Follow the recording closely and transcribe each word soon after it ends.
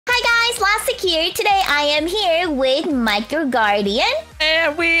here. Today I am here with MicroGuardian.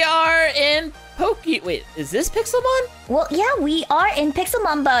 And we are in Wait, is this Pixelmon? Well, yeah, we are in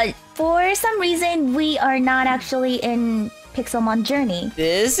Pixelmon, but for some reason we are not actually in Pixelmon Journey.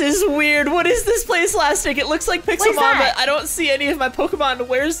 This is weird. What is this place, Dollastic? It looks like Pixelmon, but I don't see any of my Pokemon.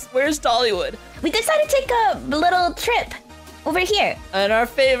 Where's Dollywood? We decided to take a little trip over here. On our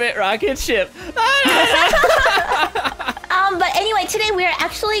favorite rocket ship. But anyway, today we are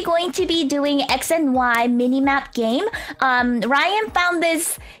actually going to be doing X and Y minimap game. Ryan found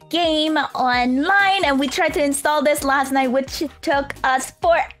this game online and we tried to install this last night, which took us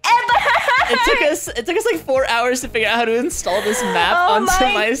forever. It took us like 4 hours to figure out how to install this map onto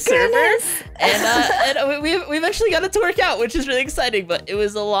my server. And we eventually got it to work out, which is really exciting, but it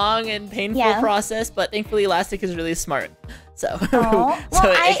was a long and painful process, but thankfully Dollastic is really smart. So,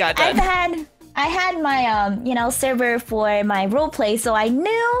 it got done. I had my server for my roleplay, so I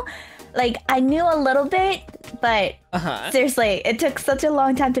knew a little bit, but seriously, it took such a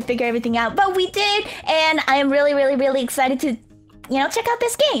long time to figure everything out. But we did, and I am really, really, really excited to, check out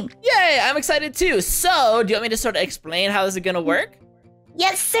this game. Yay, I'm excited too. So, do you want me to sort of explain how this is gonna work?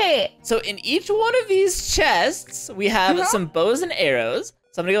 Yes, sir. So in each one of these chests, we have some bows and arrows.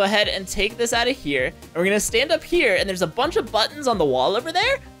 So I'm gonna go ahead and take this out of here, and we're gonna stand up here, and there's a bunch of buttons on the wall over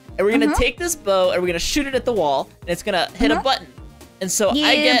there. And we're gonna take this bow and we're gonna shoot it at the wall, and it's gonna hit a button. And so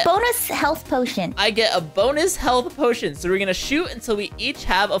I get bonus health potion. I get a bonus health potion. So we're gonna shoot until we each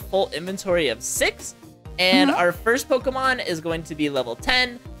have a full inventory of 6. And our first Pokemon is going to be level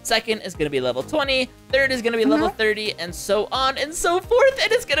 10. Second is gonna be level 20. Third is gonna be level 30, and so on and so forth.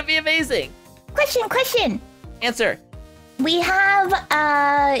 And it's gonna be amazing. Question. Answer. We have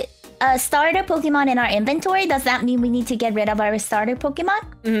a starter Pokemon in our inventory. Does that mean we need to get rid of our starter Pokemon?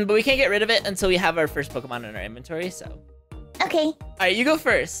 But we can't get rid of it until we have our first Pokemon in our inventory, so. Okay. All right, you go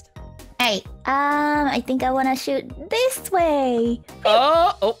first. All right. I think I want to shoot this way.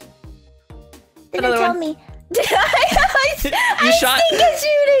 Oh. Didn't tell me. I shot.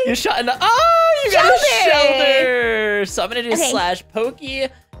 Shooting. You shot in the. Oh, you got a shelter. So I'm gonna do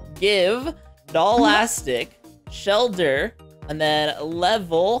 /Poke give Dollastic shelter and then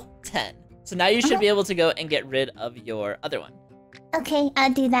level 10. So now you should be able to go and get rid of your other one. Okay,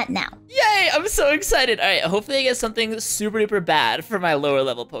 I'll do that now. Yay! I'm so excited. All right, hopefully I get something super duper bad for my lower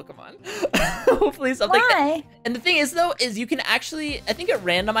level Pokemon. Hopefully something. Why? And the thing is though, is you can actually, I think it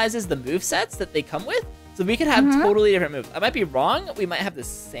randomizes the move sets that they come with. So we could have totally different moves. I might be wrong. We might have the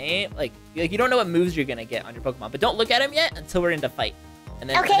same, like you don't know what moves you're gonna get on your Pokemon, but don't look at them yet until we're into fight. And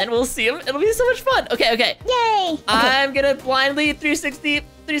then we'll see them. It'll be so much fun. Okay. Yay! I'm gonna blindly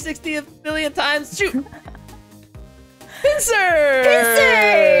 360 a billion times. Shoot! Pinsir!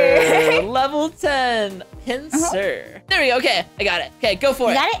 Level 10. Pinsir. There we go. Okay, I got it. Okay, go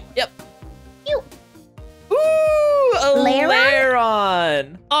for it. You got it? Yep. You. Ooh, a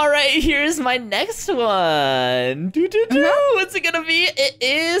Lairon. All right, here's my next one. What's it gonna be? It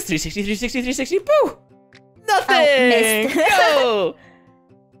is 360. Boo! Nothing. Oh, missed. Go.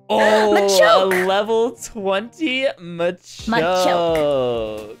 Oh, Machoke. A level 20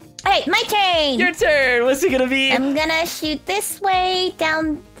 Machoke. All right, my turn. Your turn. What's it gonna be? I'm gonna shoot this way,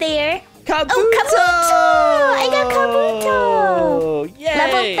 down there. Kabuto. Oh, Kabuto! I got Kabuto. Yay.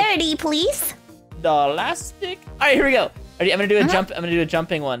 Level 30, please. Dollastic. All right, here we go. Ready? I'm gonna do a jump. I'm gonna do a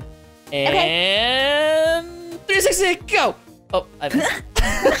jumping one. And 360. Go. Oh, I missed.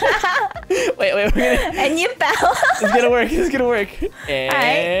 wait. We're gonna. And you fell. It's gonna work.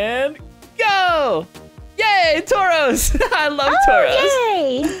 And go. Yay, Tauros! I love Tauros.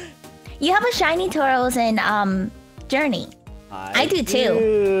 Yay! You have a shiny Tauros in Journey. I do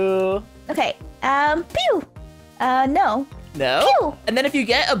too. Okay. Pew. No. No. Pew. And then if you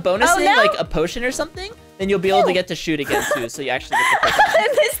get a bonus thing, like a potion or something, then you'll be able to get to shoot again too. So you actually get the Pokemon. I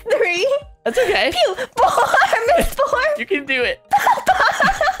missed 3. That's okay. Pew. 4. I missed 4. You can do it.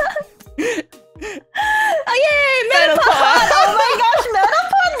 Oh yay! Metapod! Oh my gosh,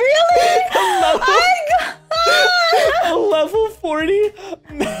 Metapod, really? A level 40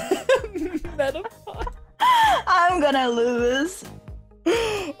 Metapod. I'm gonna lose.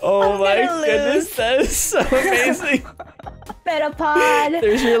 Oh my goodness, that is so amazing. Metapod.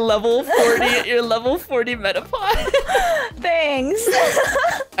 There's your level 40 Metapod. Thanks.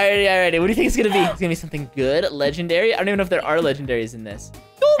 Alrighty. What do you think it's gonna be? It's gonna be something good, legendary? I don't even know if there are legendaries in this.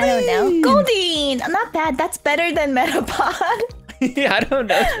 Goldeen. I don't know. Goldeen! Not bad. That's better than Metapod. Yeah, I don't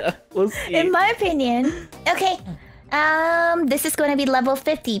know. We'll see. In my opinion. Okay. This is going to be level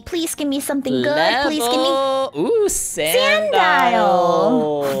 50. Please give me something good. Please give me... Ooh, Sandile.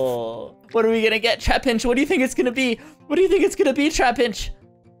 What are we gonna get, Trapinch? What do you think it's gonna be? Trapinch?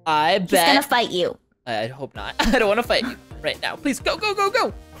 I bet. He's gonna fight you. I hope not. I don't want to fight you right now. Please go, go, go,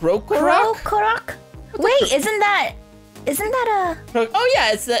 go. Krokorok? Wait, isn't that a? Oh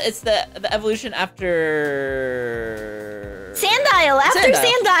yeah, it's the evolution after. Sandile. After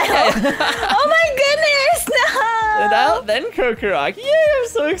Sandile. Yeah. Oh my goodness! No. Sandile, then Krokorok. Yeah, I'm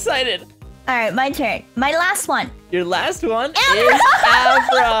so excited. All right, my turn. My last one. Your last one is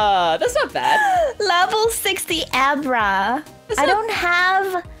Abra. That's not bad. Level 60 Abra. I don't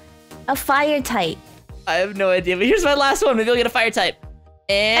have a fire type. I have no idea, but here's my last one. Maybe I'll get a fire type.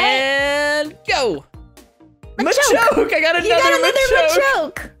 And go. Machoke! I got another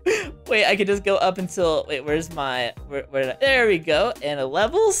Machoke. Wait, I could just go up until, wait, where's my, there we go. And a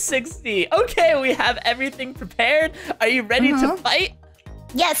level 60. Okay, we have everything prepared. Are you ready to fight?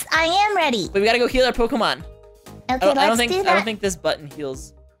 Yes, I am ready. Wait, we gotta go heal our Pokemon. Okay, let's do that. I don't think this button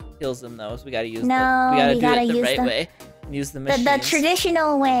heals them though, so we gotta use we gotta do it the use right way. Use the machines. The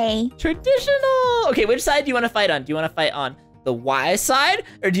traditional way. Traditional! Okay, which side do you want to fight on? Do you want to fight on the Y side,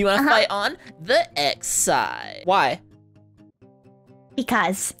 or do you want to fight on the X side? Why?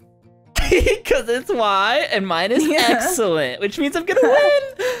 Because. Because it's Y, and mine is excellent, which means I'm gonna win!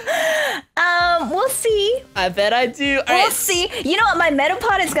 We'll see. I bet I do. We'll see. You know what? My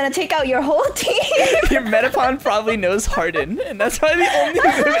Metapod is gonna take out your whole team. Your Metapod probably knows Harden, and that's probably the only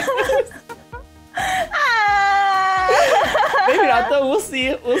move. Maybe not though, we'll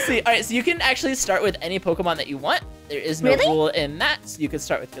see. We'll see. Alright, so you can actually start with any Pokemon that you want. There is no rule in that, so you could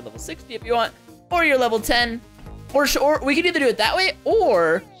start with your level 60 if you want, or your level 10. Or we could either do it that way,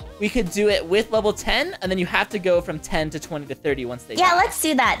 or we could do it with level 10, and then you have to go from 10 to 20 to 30 once they die. Let's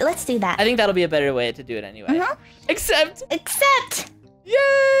do that. Let's do that. I think that'll be a better way to do it anyway. Except. Yay!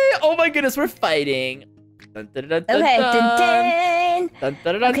 Oh my goodness, we're fighing. Dun, dun, dun, dun, okay. dun. Dun,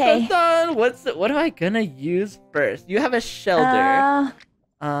 dun, dun, Okay. dun, dun. What am I gonna use first? You have a Shelter.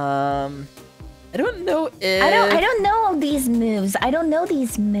 I don't know if... I don't know these moves. I don't know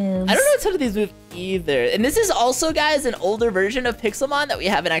these moves. I don't know a ton of these moves either. And this is also, guys, an older version of Pixelmon that we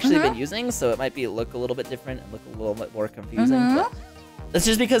haven't actually been using, so it might look a little bit different and look a little bit more confusing. But that's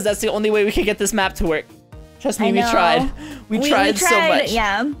just because that's the only way we can get this map to work. Trust me, we tried. We tried so much.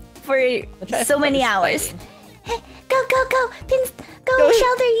 Yeah, for so many hours. Hey, go, Pins, go,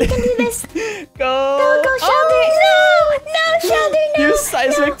 Shelter, you can do this. Go, Shelter. No, Shelter, no. Use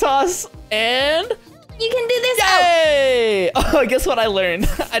Seismic Toss, and... You can do this. Yay! Oh, guess what I learned?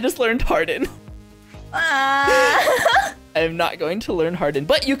 I just learned Harden. I am not going to learn Harden,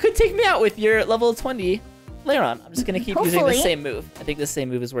 but you could take me out with your level 20 later on. I'm just going to keep using the same move. I think the same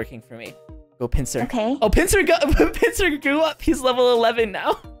move is working for me. Go, Pinsir. Okay. Oh, Pinsir grew up. He's level 11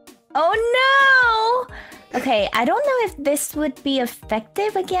 now. Oh, no. Okay, I don't know if this would be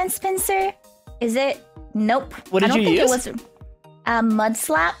effective against Pinsir. Is it? Nope. What did you use? I don't think it was Mud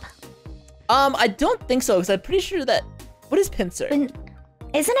Slap. I don't think so, because I'm pretty sure that... What is Pinsir? Isn't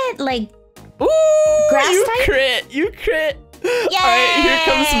it like... Ooh, grass you type? crit! You crit! Yay! Alright, here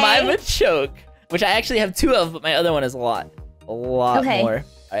comes my Machoke, which I actually have 2 of, but my other one is a lot more.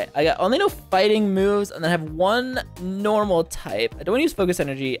 Alright, I got only no fighting moves, and then I have 1 normal type. I don't want to use Focus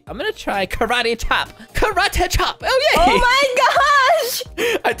Energy. I'm gonna try Karate Chop! Karate Chop! Oh, yay! Oh my gosh!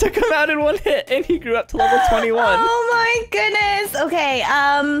 I took him out in 1 hit, and he grew up to level 21. Oh my goodness! Okay,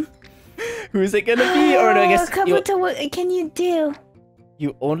 who's it gonna be? Or do I guess Kabuto, what can you do?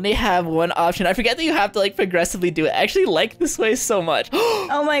 You only have 1 option. I forget that you have to like progressively do it. I actually like this way so much.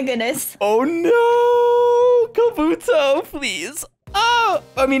 Oh my goodness. Oh no! Kabuto, please. Oh!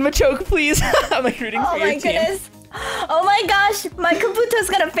 I mean, Machoke, please. I'm like rooting for your team. Oh my goodness. Oh my gosh, my Kabuto's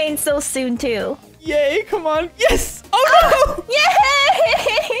gonna faint so soon too. Yay, come on. Yes! Oh no!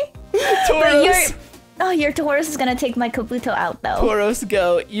 Yay! Tauros. Your Tauros is gonna take my Kabuto out though. Tauros,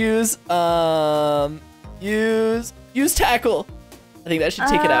 go. Use Tackle. I think that should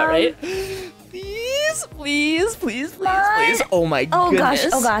take it out, right? Please, please, please, please, please. Oh my goodness.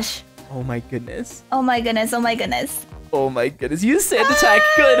 Oh gosh. Oh my goodness. Oh my goodness. Oh my goodness. Oh my goodness. Use Sand Attack.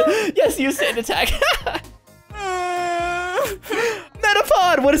 Good. Yes, use Sand Attack.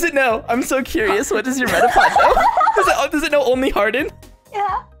 Metapod. What does it know? I'm so curious. What does your Metapod know? Does it know only Harden?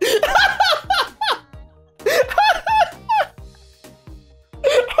 Yeah.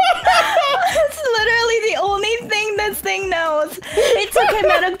 That's literally the only thing this thing knows. It's okay,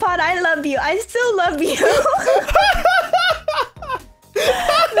 Metapod. I love you. I still love you.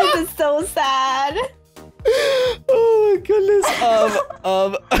 This is so sad. Oh my goodness.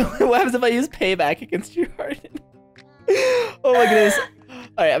 What happens if I use Payback against your Harden? Oh my goodness.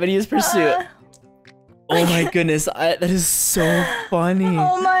 All right, I'm gonna use Pursuit. Oh my goodness, that is so funny.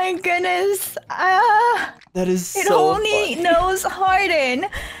 Oh my goodness. That is so It only funny. knows Harden.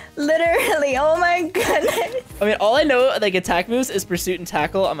 Literally, oh my goodness. I mean, all I know, like, attack moves is Pursuit and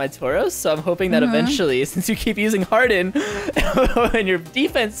Tackle on my Tauros, so I'm hoping that eventually, since you keep using Harden, and your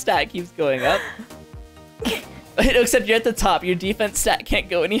defense stat keeps going up, except you're at the top, your defense stat can't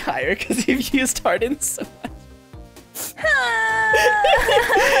go any higher because you've used Harden so much.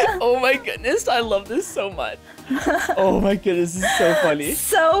 Oh my goodness, I love this so much. Oh my goodness, this is so funny.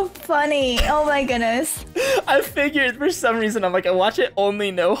 So funny. Oh my goodness. I figured for some reason, I'm like, I watch it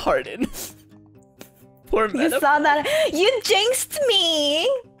only know Harden. Poor You Meta. saw that. You jinxed me.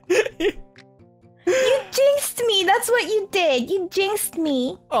 You jinxed me. That's what you did. You jinxed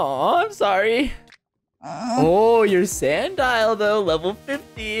me. Aw, I'm sorry. Oh, your Sandile though, level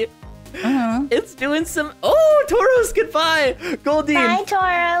 50. It's doing some. Oh, Tauros, goodbye, Goldine. Bye,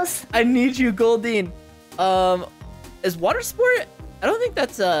 Tauros. I need you, Goldine. Is water sport? I don't think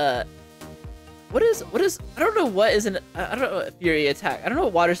that's What is? I don't know what is an. I don't know what Fury attack. I don't know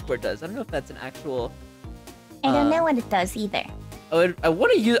what water sport does. I don't know if that's an actual. I don't know what it does either. I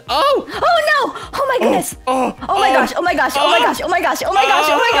want to use. Oh! Oh no! Oh my goodness! Oh my gosh! Oh my gosh! Oh my gosh! Oh my gosh! Oh my gosh!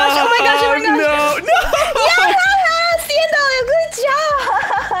 Oh my gosh! Oh my gosh! Oh my gosh! No! Yeah! Sandal, good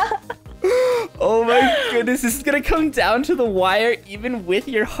job! Oh my goodness! This is gonna come down to the wire, even with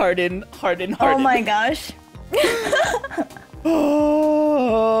your Harden. Oh my gosh!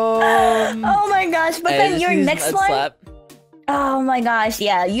 Oh my gosh! But then your next one. Slap. Oh my gosh!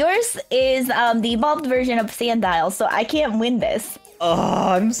 Yeah, yours is the evolved version of Sandile, so I can't win this.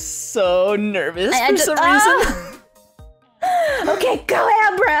 Oh, I'm so nervous for some reason. Okay, go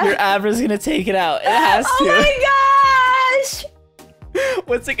Abra! Your Abra's gonna take it out. It has to. Oh my gosh!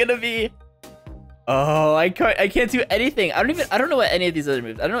 What's it gonna be? Oh, I can't do anything. I don't know what any of these other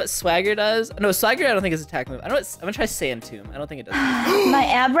moves. I don't know what Swagger does. No, Swagger I don't think is an attack move. I'm gonna try Sand Tomb. I don't think it does.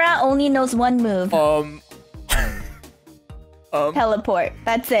 My Abra only knows one move. Teleport.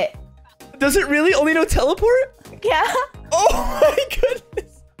 That's it. Does it really only know teleport? Yeah. Oh my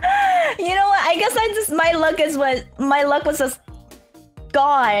goodness. You know what? I guess my luck was just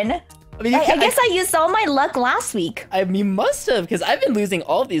gone. I mean, I guess I used all my luck last week. I mean, you must have, because I've been losing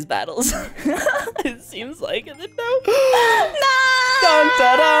all of these battles. It seems like, and then no. Dun,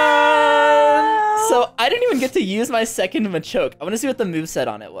 dun, dun. So I didn't even get to use my second Machoke. I want to see what the moveset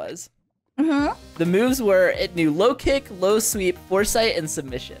on it was. The moves were, it knew low kick, low sweep, foresight, and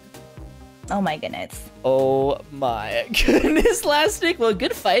submission. Oh my goodness. Oh my goodness, Dollastic. Well,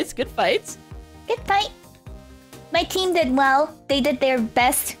 good fights, good fights. Good fight. My team did well. They did their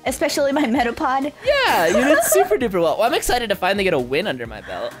best, especially my Metapod. Yeah, you did super duper well. Well, I'm excited to finally get a win under my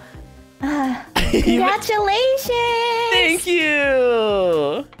belt. Congratulations! Thank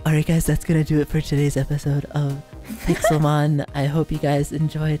you! Alright guys, that's gonna do it for today's episode of Pixelmon. I hope you guys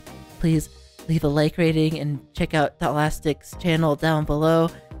enjoyed. Please leave a like rating and check out Dollastic's channel down below.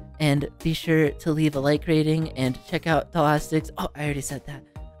 And be sure to leave a like rating and check out Dollastic's. Oh, I already said that.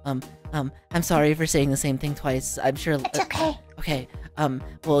 I'm sorry for saying the same thing twice. I'm sure. It's okay. Okay.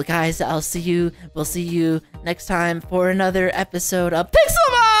 Well, guys, we'll see you next time for another episode of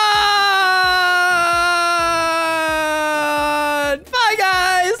Pixelmon! Bye,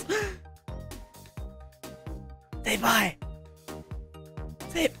 guys! Say bye.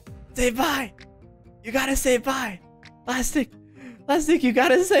 Say bye. You gotta say bye. Dollastic, you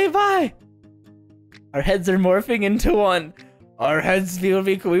gotta say bye. Our heads are morphing into one. Our heads, we will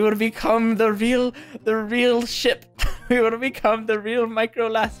become the real ship. We will become the real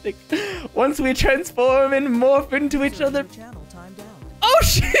Microlastic. Once we transform and morph into each other. Oh,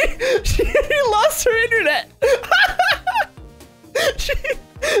 she lost her internet. she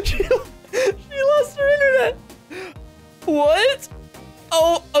lost her internet. What?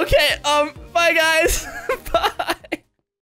 Oh, okay. Bye, guys. Bye.